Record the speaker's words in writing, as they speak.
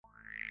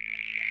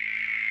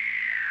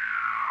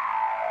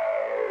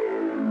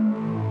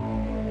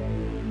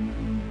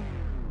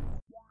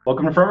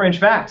Welcome to Front Range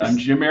Facts. I'm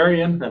Jim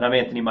Merrion. And I'm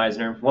Anthony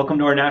Meisner. Welcome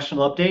to our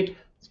national update.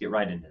 Let's get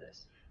right into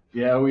this.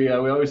 Yeah, we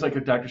always like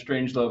a Dr.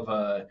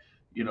 Strangelove,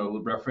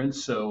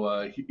 reference.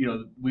 So,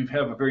 we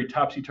have a very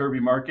topsy-turvy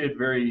market,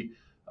 very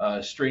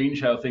strange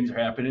how things are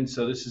happening.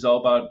 So this is all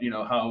about,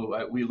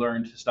 how we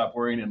learn to stop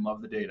worrying and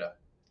love the data.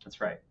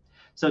 That's right.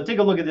 So take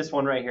a look at this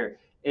one right here.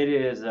 It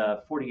is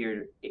a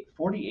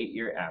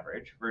 48-year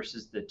average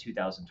versus the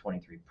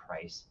 2023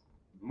 price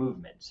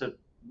movement. So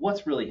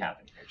what's really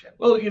happening here, Jim?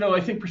 Well, I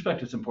think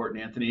perspective is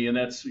important, Anthony, and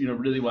that's,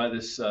 really why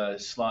this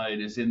slide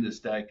is in this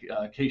deck.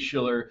 Case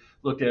Shiller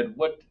looked at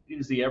what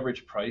is the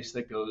average price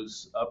that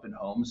goes up in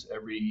homes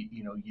every,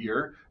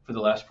 year for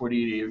the last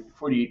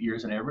 48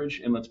 years on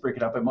average, and let's break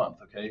it up by month,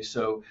 okay?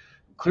 So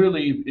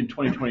clearly in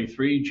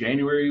 2023,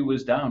 January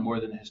was down more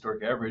than the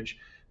historic average.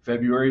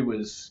 February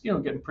was,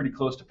 getting pretty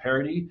close to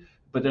parity.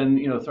 But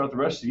then, throughout the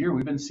rest of the year,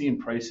 we've been seeing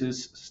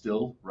prices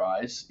still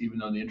rise, even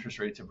though the interest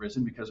rates have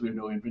risen because we have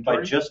no inventory.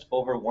 By just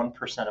over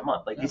 1% a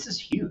month. This is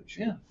huge.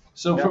 Yeah.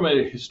 So from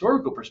a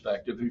historical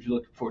perspective, if you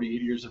look at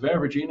 48 years of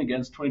averaging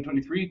against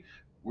 2023,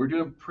 we're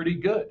doing pretty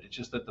good. It's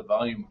just that the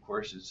volume, of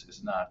course,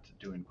 is not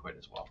doing quite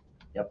as well.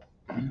 Yep.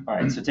 All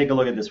right, so take a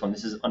look at this one.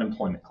 This is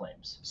unemployment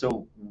claims.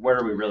 So where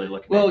are we really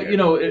looking Well, at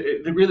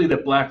here? really the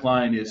black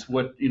line is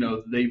what,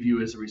 they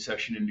view as a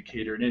recession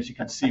indicator. And as you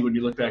can see, when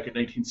you look back at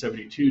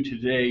 1972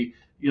 today,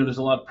 there's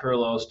a lot of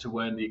parallels to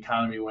when the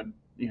economy went,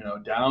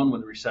 down, when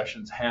the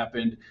recessions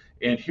happened.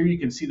 And here you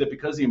can see that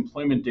because the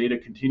employment data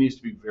continues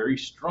to be very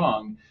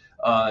strong,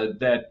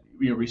 that,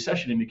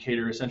 recession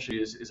indicator essentially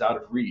is out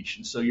of reach.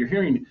 And so you're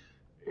hearing,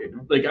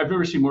 I've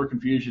never seen more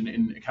confusion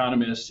in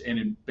economists and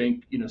in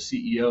bank,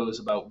 CEOs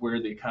about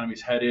where the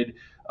economy's headed.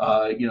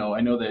 I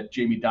know that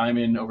Jamie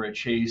Dimon over at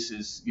Chase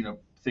is,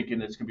 thinking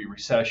it's going to be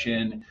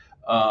recession,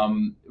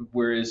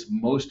 whereas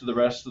most of the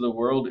rest of the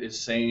world is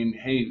saying,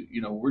 hey,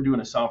 we're doing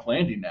a soft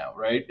landing now,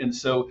 right? And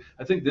so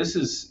I think this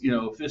is,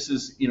 if this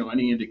is,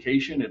 any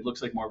indication, it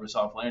looks like more of a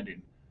soft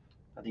landing.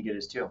 I think it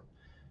is too.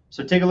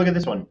 So take a look at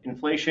this one,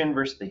 inflation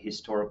versus the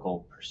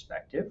historical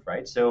perspective,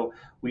 right? So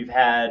we've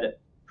had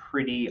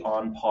pretty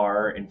on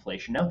par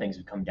inflation now. Things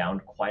have come down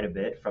quite a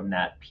bit from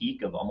that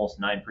peak of almost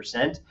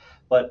 9%.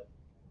 But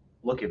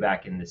look at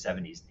back in the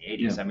 70s and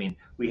the 80s. Yeah. I mean,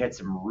 we had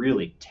some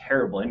really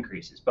terrible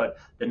increases. But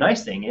the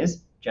nice thing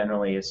is,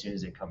 generally, as soon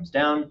as it comes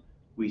down,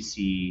 we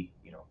see,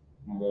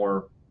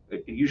 more.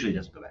 It usually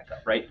doesn't go back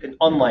up, right? And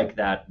unlike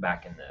that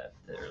back in the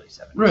early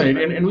 70s. Right,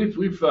 and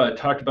we've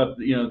talked about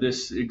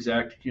this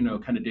exact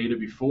kind of data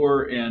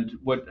before, and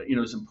what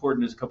is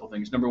important is a couple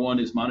things. Number one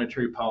is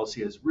monetary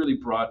policy has really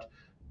brought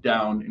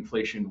down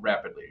inflation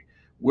rapidly.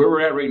 Where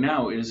we're at right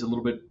now is a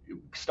little bit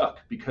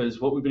stuck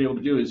because what we've been able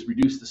to do is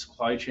reduce the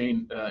supply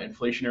chain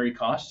inflationary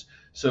costs.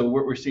 So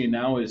what we're seeing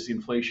now is the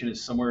inflation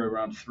is somewhere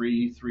around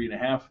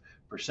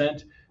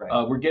 3.5%.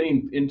 Right. We're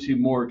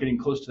getting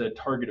close to that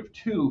target of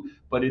 2,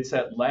 but it's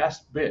that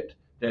last bit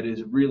that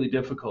is really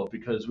difficult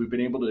because we've been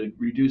able to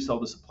reduce all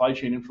the supply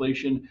chain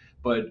inflation,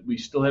 but we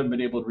still haven't been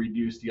able to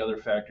reduce the other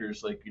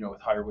factors like, with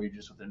higher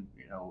wages within,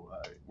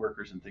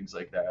 workers and things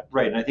like that.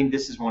 Right, and I think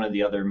this is one of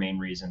the other main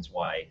reasons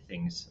why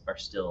things are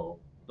still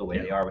the way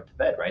they are with the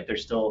Fed, right? They're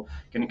still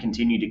going to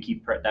continue to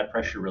keep that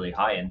pressure really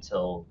high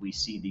until we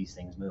see these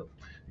things move.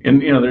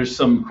 And, there's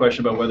some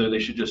question about whether they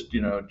should just,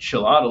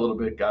 chill out a little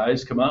bit,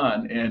 guys, come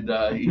on, and,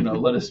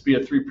 let us be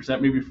at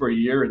 3% maybe for a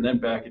year and then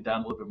back it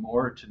down a little bit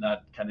more to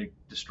not kind of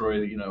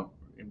destroy,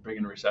 and bring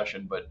in a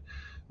recession. But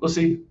we'll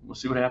see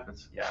what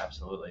happens. Yeah,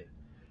 absolutely.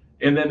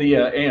 And then the,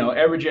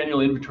 average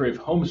annual inventory of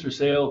homes for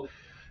sale.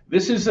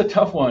 This is a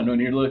tough one when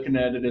you're looking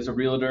at it as a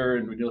realtor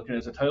and when you're looking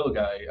as a title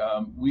guy.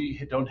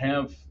 We don't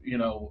have,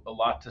 a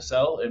lot to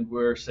sell, and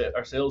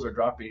our sales are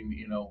dropping,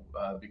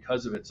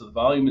 because of it. So the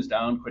volume is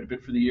down quite a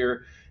bit for the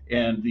year,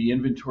 and the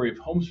inventory of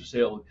homes for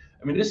sale.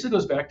 I mean, this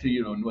goes back to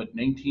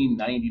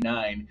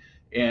 1999,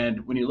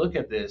 and when you look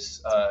at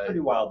this, it's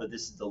pretty wild that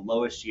this is the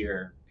lowest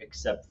year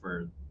except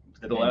for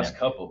the last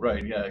couple,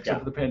 right? Yeah, except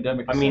for the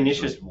pandemic. I mean, it's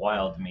just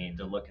wild to me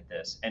to look at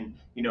this. And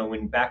when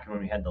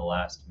we had the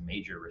last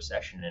major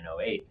recession in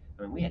 2008,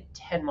 I mean, we had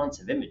 10 months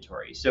of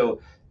inventory.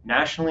 So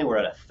nationally, we're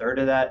at a third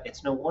of that.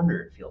 It's no wonder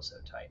it feels so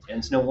tight, and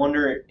it's no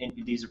wonder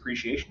these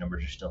appreciation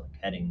numbers are still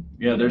heading.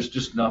 Yeah, there's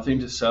just nothing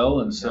to sell,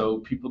 and so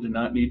people do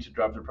not need to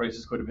drop their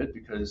prices quite a bit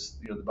because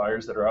the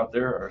buyers that are out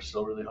there are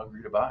still really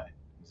hungry to buy.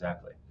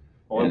 Exactly.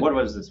 Well, what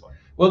was this one?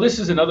 Well, this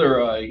is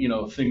another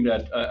thing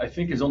that I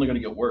think is only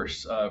going to get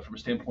worse from a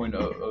standpoint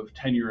of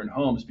tenure in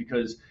homes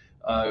because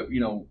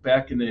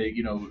back in the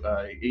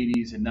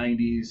 80s and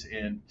 90s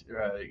and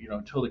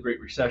until the Great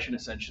Recession,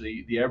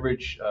 essentially the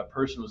average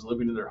person was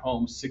living in their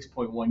homes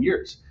 6.1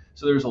 years.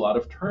 So there was a lot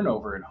of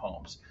turnover in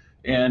homes.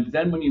 And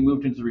then when you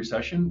moved into the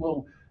recession,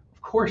 well,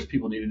 of course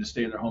people needed to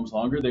stay in their homes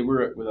longer. They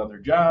were without their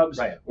jobs,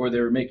 right, or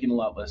they were making a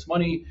lot less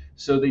money,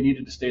 so they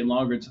needed to stay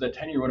longer. And so that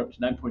tenure went up to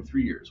 9.3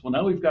 years. Well,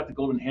 now we've got the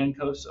golden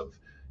handcuffs of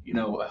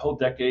a whole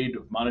decade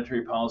of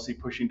monetary policy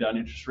pushing down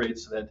interest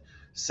rates so that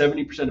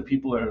 70% of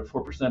people are at a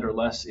 4% or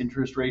less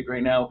interest rate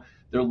right now.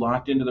 They're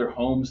locked into their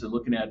homes. They're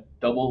looking at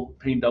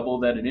paying double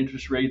that in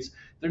interest rates.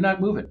 They're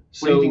not moving.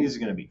 So, what do you think this is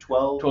going to be?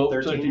 12,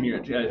 13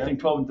 years. Yeah, I think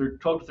 12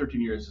 to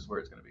 13 years is where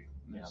it's going to be.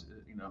 Yeah.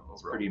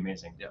 It's pretty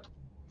amazing. Yeah.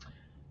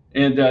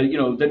 And,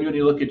 then when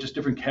you look at just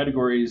different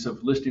categories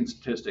of listing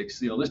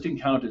statistics, listing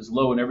count is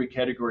low in every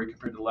category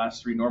compared to the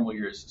last 3 normal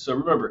years. So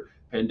remember,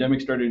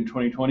 pandemic started in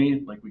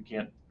 2020, like we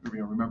can't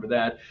remember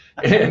that.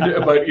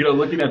 But,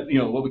 looking at,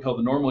 what we call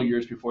the normal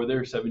years before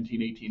there,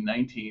 17, 18,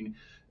 19,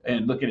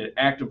 and looking at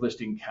active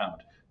listing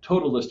count,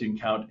 total listing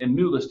count, and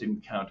new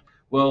listing count.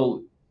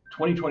 Well,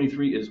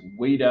 2023 is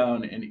way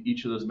down in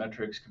each of those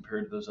metrics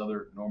compared to those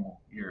other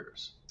normal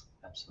years.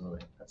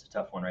 Absolutely. That's a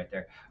tough one right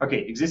there. Okay,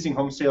 existing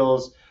home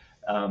sales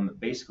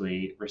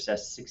basically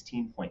recessed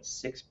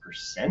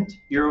 16.6%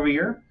 year over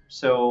year.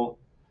 So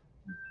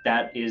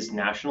that is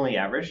nationally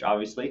averaged.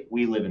 Obviously,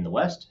 we live in the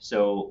West,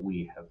 so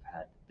we have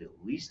had the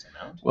least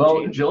amount of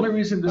change. The only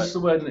reason this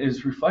one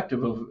is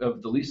reflective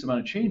of the least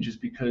amount of change is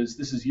because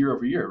this is year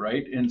over year,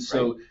 right? And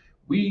so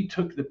we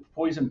took the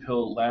poison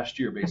pill last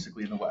year,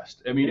 basically in the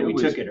West. I mean, we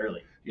took it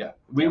early. Yeah,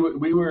 we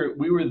were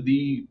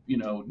the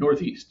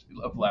Northeast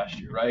of last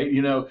year, right?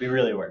 We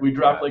really were. We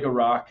dropped like a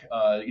rock.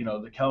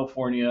 The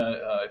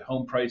California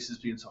home prices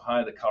being so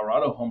high, the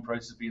Colorado home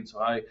prices being so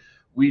high.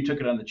 We took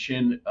it on the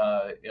chin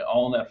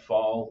all in that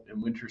fall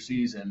and winter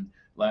season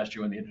last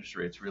year when the interest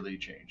rates really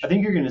changed. I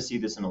think you're going to see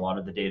this in a lot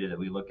of the data that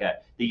we look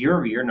at. The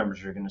year-over-year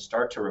numbers are going to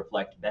start to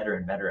reflect better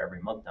and better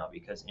every month now,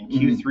 because in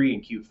Q3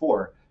 and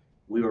Q4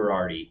 we were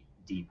already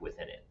deep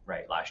within it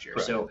last year.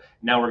 Correct. So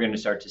now we're going to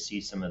start to see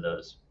some of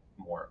those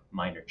more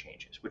minor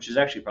changes, which is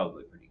actually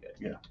probably pretty good.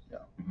 Yeah.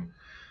 Mm-hmm.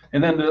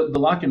 And then the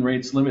lock-in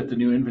rates limit the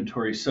new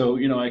inventory. So,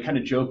 I kind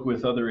of joke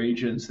with other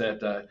agents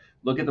that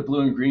look at the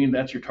blue and green,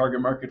 that's your target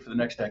market for the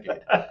next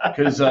decade.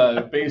 Because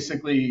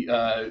basically,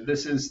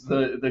 this is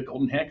the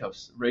golden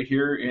handcuffs right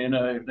here in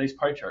a nice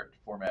pie chart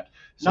format.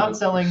 So,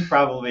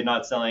 probably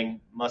not selling,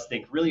 must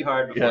think really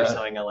hard before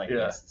selling. I like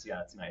this.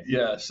 Yeah, it's nice.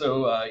 Yeah,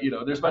 so,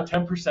 there's about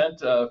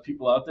 10% of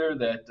people out there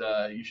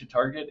that you should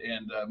target,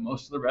 and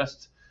most of the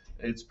rest,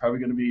 it's probably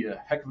going to be a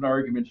heck of an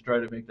argument to try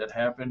to make that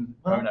happen.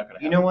 Probably not going to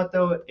happen. You know what,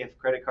 though? If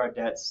credit card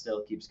debt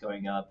still keeps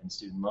going up and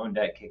student loan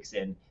debt kicks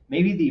in,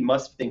 maybe the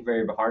must think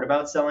very hard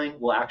about selling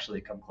will actually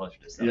come closer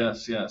to selling.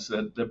 Yes.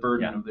 The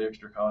burden of the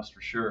extra cost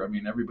for sure. I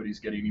mean, everybody's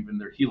getting even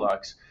their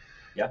HELOCs.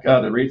 Yeah.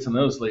 God, the rates on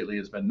those lately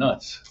has been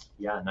nuts.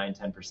 Yeah,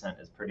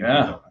 9-10% is pretty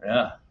brutal.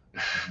 Yeah.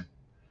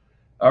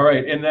 All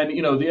right, and then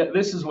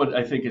this is what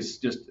I think is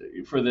just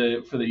for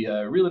the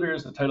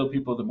realtors, the title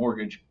people, the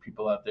mortgage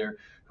people out there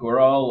who are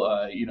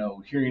all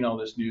hearing all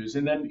this news,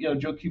 and then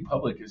Joe Q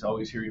Public is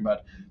always hearing about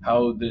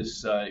how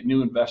this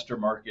new investor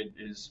market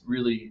is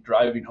really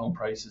driving home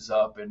prices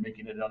up and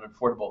making it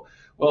unaffordable.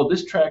 Well,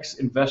 this tracks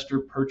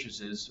investor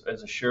purchases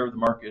as a share of the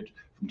market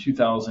from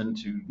 2000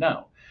 to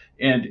now,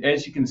 and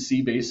as you can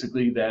see,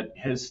 basically that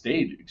has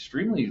stayed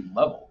extremely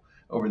level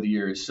over the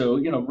years. So,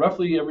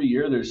 roughly every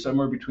year there's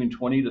somewhere between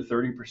 20 to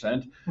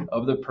 30%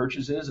 of the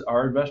purchases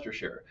are investor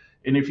share.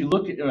 And if you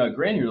look at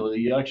granularly,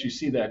 you actually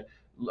see that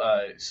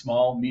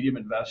small, medium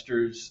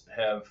investors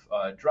have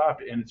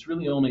dropped, and it's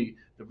really only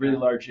the really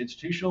large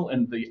institutional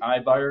and the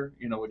iBuyer,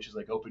 which is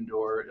like Open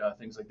Door,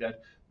 things like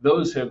that.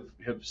 Those have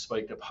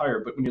spiked up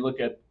higher. But when you look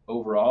at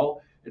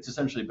overall, it's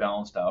essentially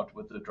balanced out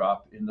with the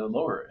drop in the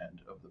lower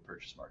end of the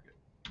purchase market.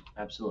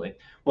 Absolutely.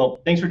 Well,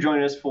 thanks for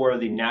joining us for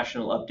the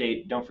national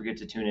update. Don't forget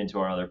to tune into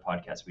our other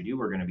podcasts we do.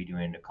 We're going to be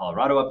doing a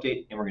Colorado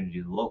update, and we're going to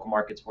do the local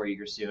markets for you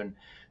here soon.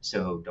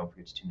 So don't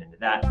forget to tune into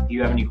that. If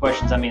you have any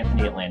questions, I'm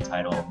Anthony at Land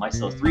Title. My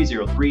cell is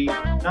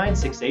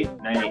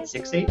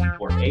 303-968-9868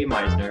 or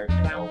Meisner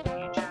at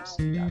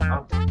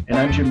lpgs.com. And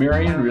I'm Jim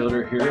Merrion,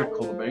 realtor here at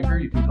Coldwell Banker.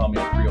 You can call me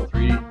at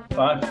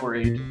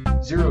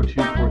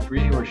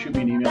 303-548-0243 or shoot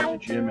me an email to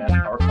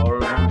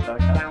jim@ourcoloradohomes.com.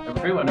 Have a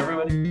great one,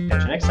 everybody.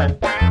 Catch you next time.